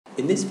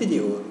In this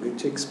video, I'm going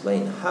to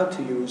explain how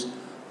to use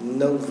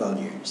null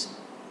values.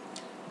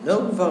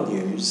 Null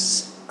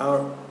values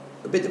are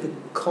a bit of a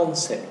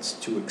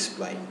concept to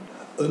explain.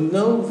 A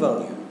null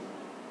value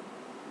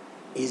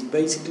is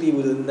basically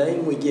the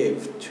name we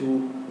give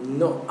to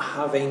not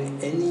having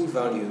any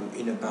value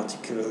in a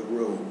particular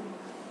row.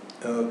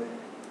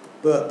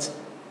 But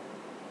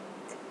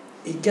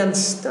it can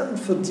stand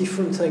for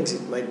different things.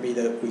 It might be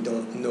that we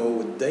don't know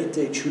what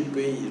data it should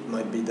be. It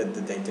might be that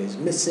the data is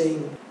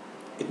missing.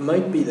 It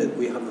might be that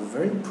we have a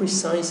very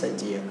precise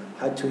idea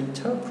how to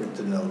interpret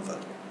the null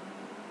value.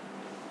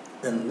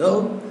 And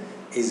null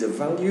is a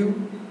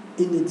value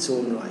in its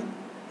own right.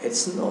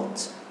 It's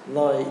not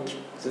like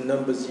the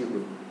number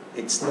 0.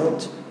 It's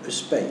not a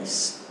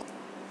space.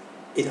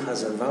 It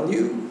has a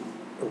value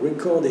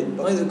recorded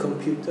by the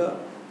computer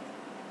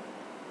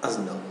as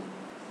null.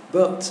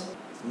 But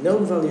null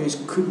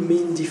values could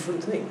mean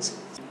different things.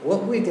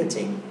 What we're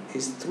getting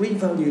is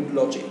three-valued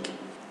logic.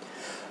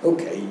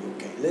 Okay,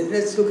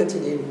 let's look at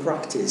it in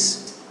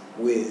practice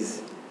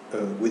with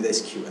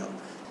SQL.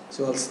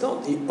 So I'll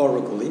start the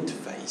Oracle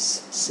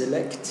interface,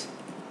 select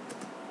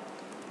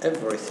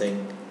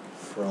everything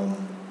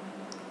from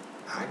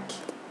ACK,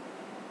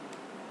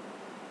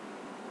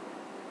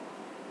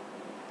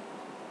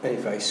 and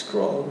if I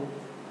scroll,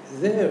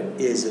 there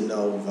is a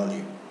null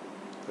value.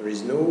 There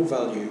is no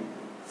value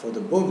for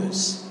the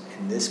bonus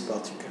in this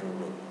particular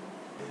row.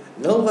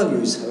 Null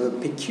values have a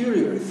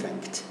peculiar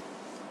effect.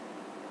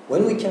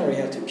 When we carry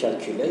out a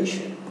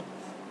calculation,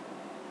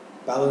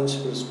 balance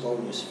plus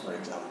bonus, for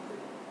example,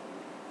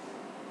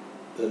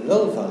 the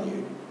null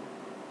value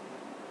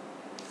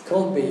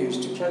can't be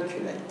used to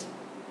calculate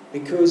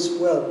because,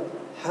 well,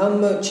 how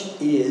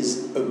much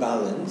is a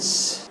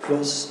balance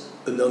plus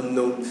an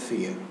unknown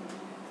figure?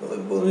 Well, the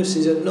bonus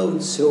is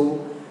unknown,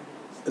 so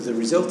the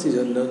result is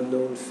an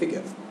unknown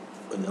figure,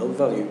 a null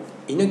value.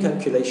 In a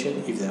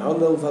calculation, if there are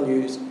null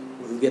values,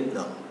 we'll get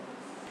null.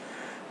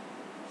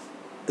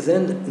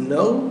 Then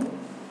null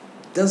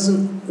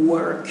doesn't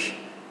work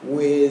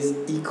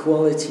with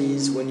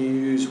equalities when you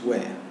use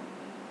where.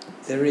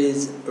 There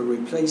is a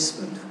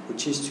replacement,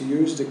 which is to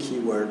use the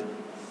keyword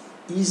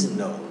is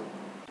null.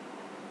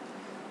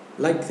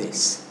 Like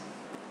this.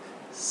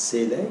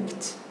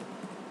 Select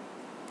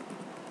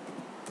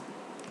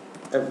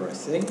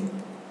everything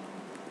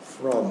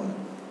from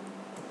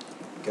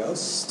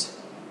Gust,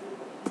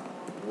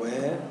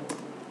 where,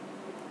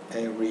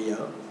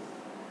 area,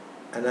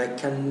 and I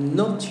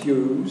cannot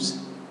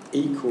use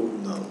equal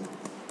null.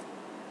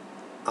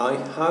 I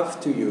have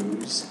to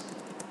use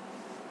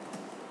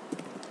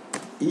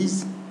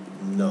is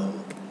null.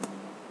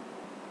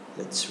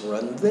 Let's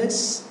run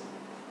this.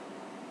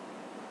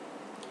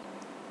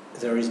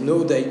 There is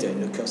no data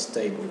in the cost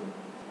table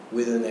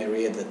with an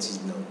area that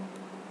is null.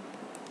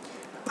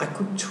 I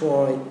could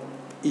try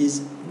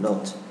is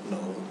not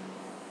null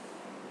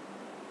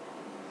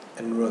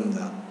and run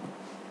that.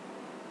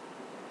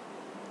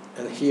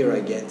 And here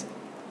I get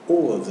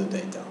all of the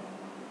data.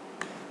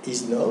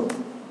 Is null,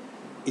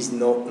 is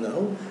not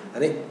null,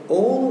 and in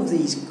all of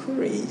these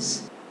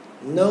queries,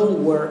 null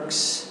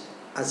works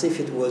as if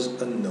it was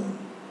unknown.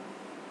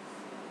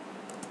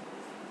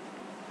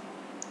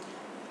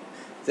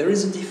 There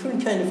is a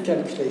different kind of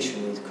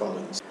calculation with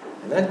columns,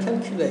 and that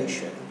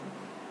calculation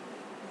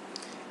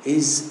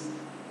is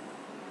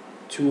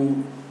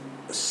to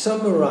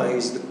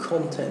summarize the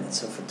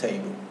contents of a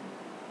table.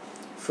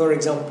 For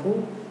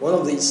example, one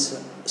of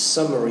these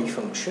summary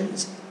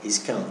functions is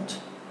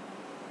count.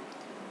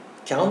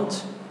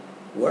 Count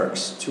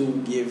works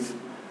to give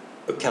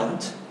a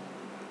count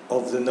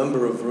of the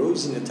number of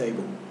rows in a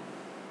table,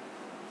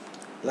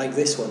 like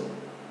this one,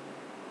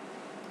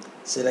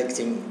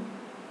 selecting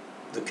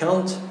the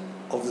count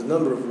of the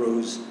number of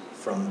rows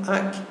from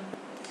ACK,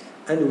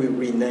 and we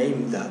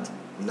rename that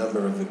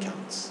number of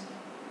accounts.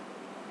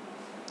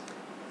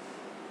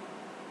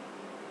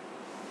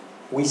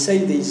 We say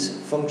these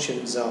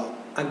functions are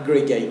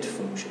aggregate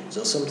functions,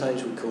 or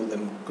sometimes we call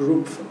them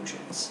group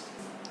functions,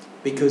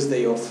 because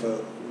they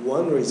offer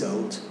one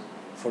result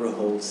for a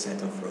whole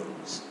set of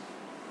rows.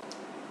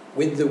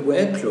 With the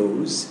where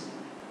clause,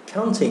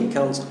 counting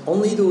counts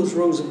only those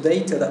rows of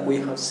data that we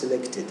have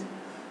selected.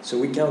 So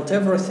we count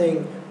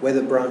everything where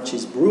the branch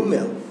is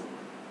Brumel.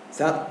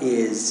 That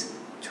is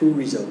 2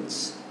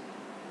 results.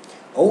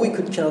 Or we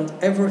could count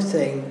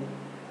everything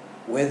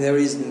where there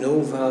is no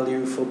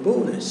value for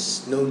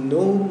bonus, no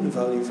known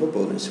value for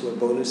bonus, where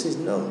bonus is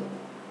null.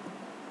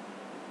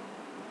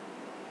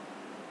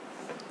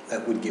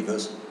 That would give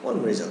us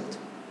 1 result.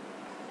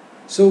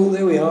 So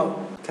there we are,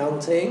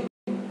 counting,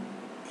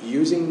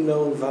 using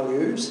null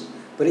values,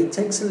 but it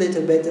takes a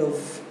little bit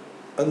of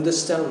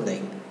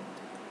understanding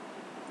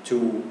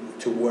to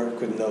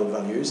work with null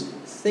values.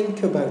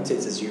 Think about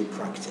it as you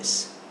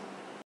practice.